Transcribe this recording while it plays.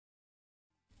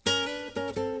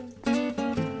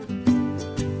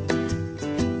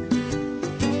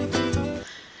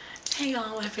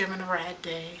if you're having a rad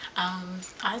day.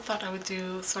 I thought I would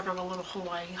do sort of a little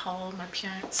Hawaii haul. My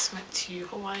parents went to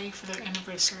Hawaii for their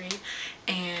anniversary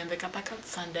and they got back on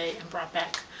Sunday and brought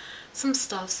back some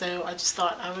stuff, so I just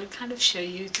thought I would kind of show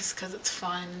you just because it's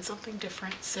fun and something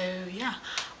different. So yeah,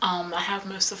 I have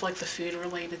most of like the food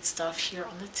related stuff here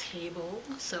on the table,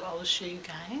 so I'll show you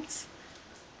guys.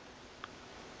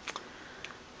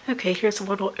 Okay, here's a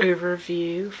little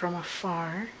overview from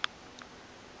afar.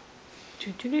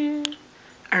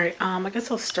 Alright, I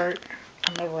guess I'll start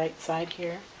on the right side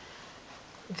here.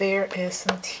 There is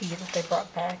some tea that they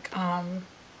brought back.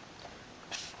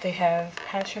 They have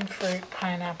passion fruit,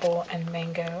 pineapple, and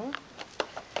mango.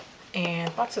 And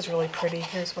the box is really pretty.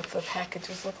 Here's what the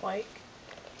packages look like.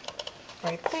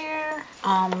 Right there.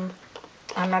 I'm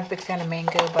not a big fan of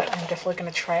mango, but I'm definitely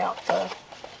going to try out the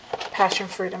passion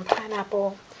fruit and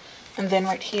pineapple. And then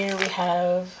right here we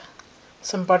have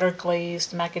some butter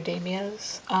glazed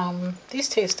macadamias. These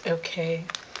taste okay.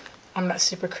 I'm not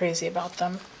super crazy about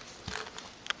them.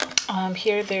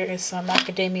 Here there is some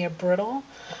macadamia brittle.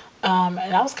 And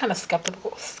I was kind of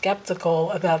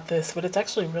skeptical about this, but it's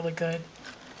actually really good.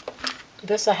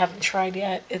 This I haven't tried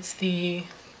yet. It's the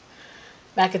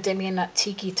macadamia nut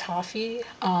tiki toffee.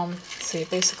 So it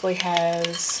basically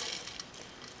has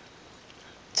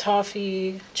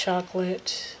toffee,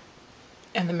 chocolate,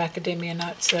 and the macadamia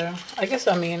nut. So I guess,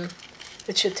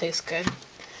 it should taste good.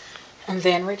 And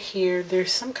then right here,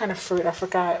 there's some kind of fruit. I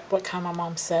forgot what kind my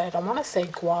mom said. I want to say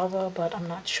guava, but I'm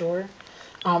not sure.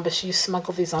 But she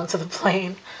smuggled these onto the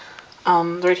plane.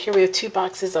 Right here we have 2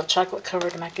 boxes of chocolate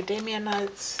covered macadamia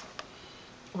nuts,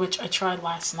 which I tried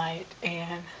last night,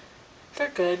 and they're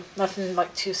good. Nothing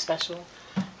like too special.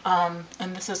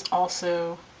 And this is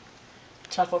also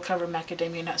chocolate covered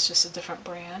macadamia nuts, just a different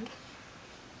brand.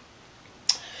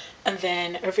 And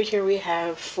then over here we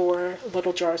have 4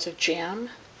 little jars of jam.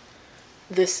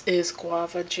 This is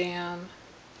guava jam,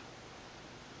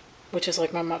 which is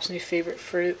like my mom's new favorite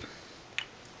fruit.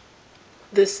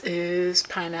 This is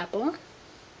pineapple.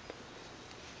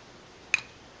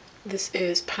 This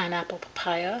is pineapple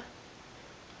papaya.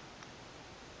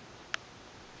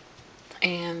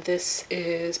 And this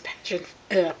is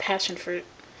passion fruit.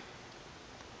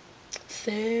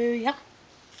 So yeah.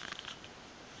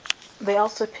 They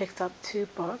also picked up 2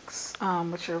 books,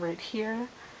 which are right here.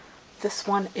 This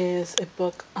one is a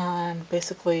book on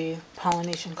basically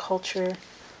Polynesian culture.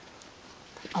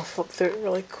 I'll flip through it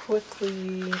really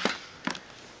quickly.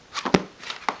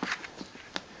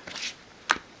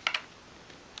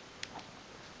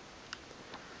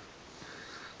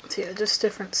 So yeah, just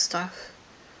different stuff.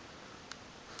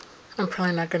 I'm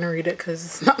probably not going to read it because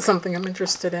it's not something I'm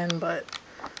interested in, but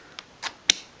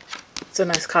it's a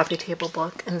nice coffee table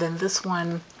book. And then this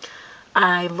one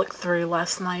I looked through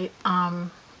last night.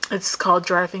 It's called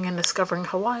Driving and Discovering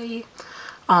Hawaii.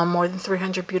 More than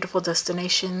 300 beautiful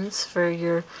destinations for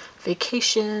your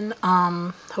vacation.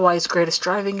 Hawaii's greatest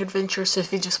driving adventure. So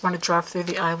if you just want to drive through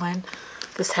the island,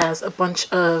 this has a bunch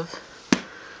of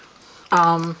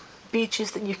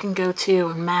beaches that you can go to,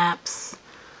 and maps,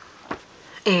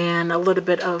 and a little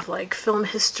bit of like film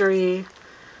history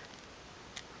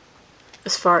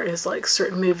as far as like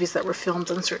certain movies that were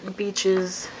filmed on certain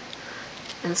beaches.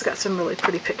 And it's got some really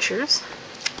pretty pictures.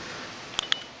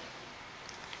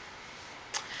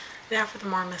 Now for the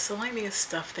more miscellaneous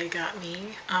stuff they got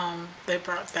me, they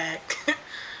brought back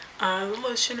the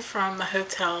lotion from the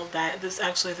hotel that this is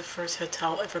actually the first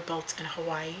hotel ever built in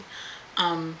Hawaii,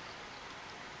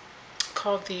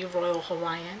 called the Royal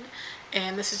Hawaiian.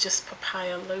 And this is just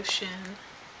papaya lotion.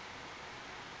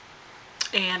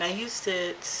 And I used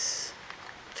it,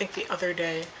 I think the other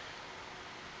day.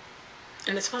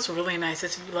 And it smells really nice.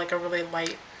 It's like a really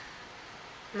light,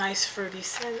 nice fruity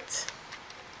scent.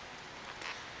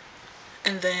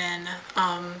 And then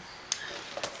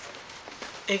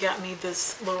it got me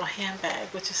this little handbag,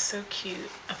 which is so cute.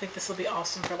 I think this will be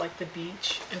awesome for like the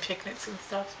beach and picnics and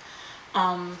stuff.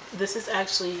 This is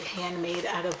actually handmade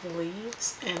out of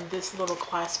leaves, and this little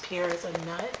clasp here is a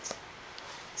nut.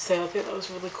 So I think that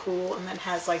was really cool. And then it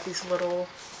has like these little,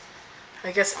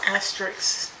 I guess,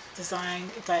 asterisks design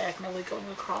diagonally going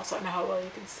across. I don't know how well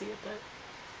you can see it, but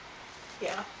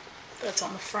yeah, that's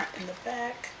on the front and the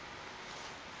back.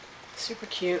 Super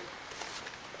cute.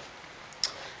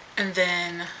 And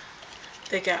then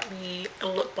they got me a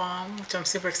lip balm, which I'm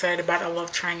super excited about. I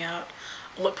love trying out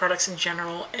lip products in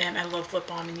general, and I love lip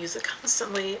balm and use it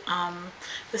constantly.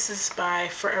 This is by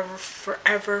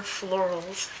Forever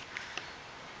Florals.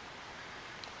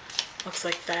 Looks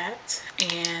like that.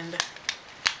 And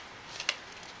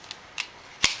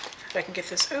if I can get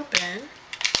this open,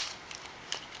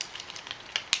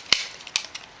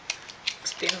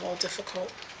 it's being a little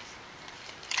difficult.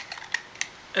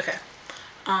 Okay.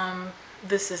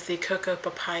 This is the Cocoa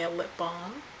Papaya Lip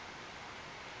Balm.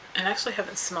 And I actually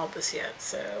haven't smelled this yet,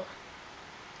 so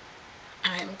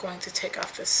I am going to take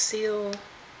off the seal.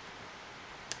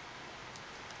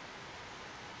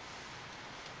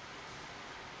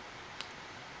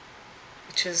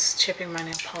 Which is chipping my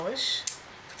nail polish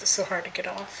because it's so hard to get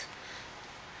off.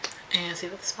 And see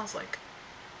what it smells like.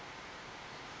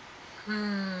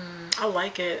 I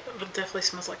like it. It definitely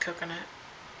smells like coconut.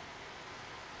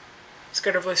 It's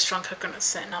got a really strong coconut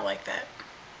scent, and I like that.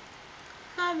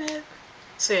 Love it.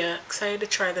 So yeah, excited to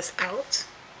try this out.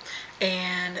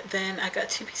 And then I got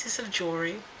 2 pieces of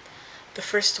jewelry. The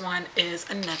first one is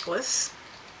a necklace.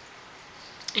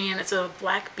 And it's a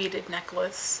black beaded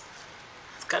necklace.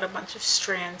 It's got a bunch of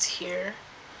strands here.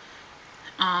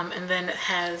 And then it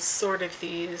has sort of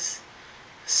these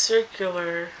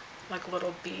circular, like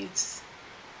little beads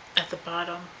at the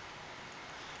bottom.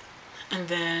 And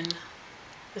then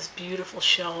this beautiful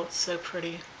shell. It's so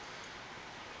pretty.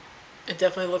 It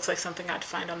definitely looks like something I'd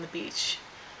find on the beach.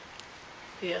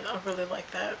 Yeah, I really like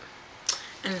that.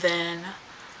 And then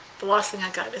the last thing I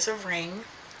got is a ring.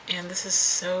 And this is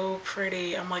so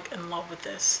pretty. I'm like in love with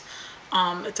this.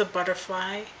 It's a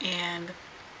butterfly, and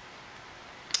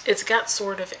it's got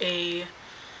sort of a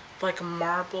like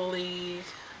marbly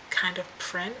kind of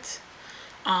print,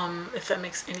 if that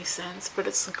makes any sense. But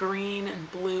it's green and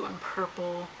blue and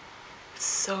purple. It's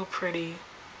so pretty.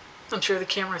 I'm sure the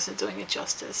camera isn't doing it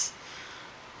justice,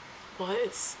 but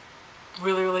it's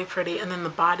really, really pretty. And then the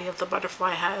body of the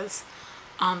butterfly has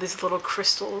these little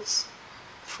crystals,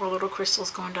 4 little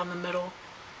crystals going down the middle.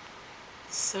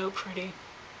 So pretty.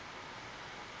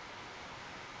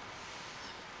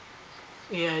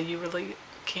 Yeah, you really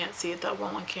can't see it that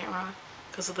well on camera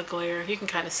because of the glare. You can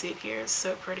kind of see it here. It's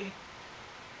so pretty.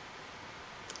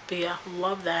 But yeah,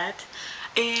 love that.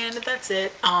 And that's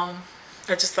it. I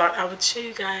just thought I would show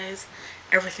you guys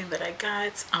everything that I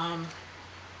got,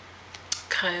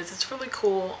 because it's really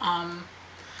cool.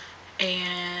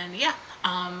 And yeah,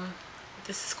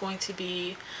 this is going to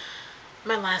be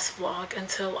my last vlog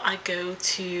until I go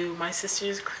to my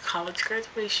sister's college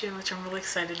graduation, which I'm really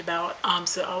excited about.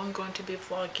 So I'm going to be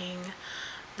vlogging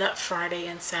that Friday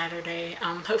and Saturday.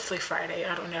 Hopefully Friday.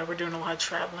 I don't know. We're doing a lot of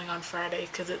traveling on Friday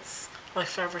because it's like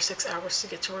 5 or 6 hours to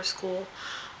get to our school.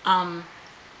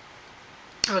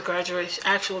 The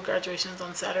actual graduation is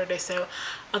on Saturday, so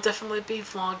I'll definitely be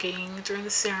vlogging during the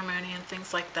ceremony and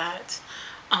things like that.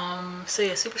 So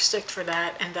yeah, super stoked for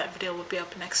that, and that video will be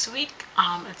up next week.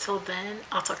 Until then,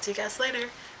 I'll talk to you guys later.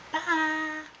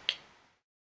 Bye!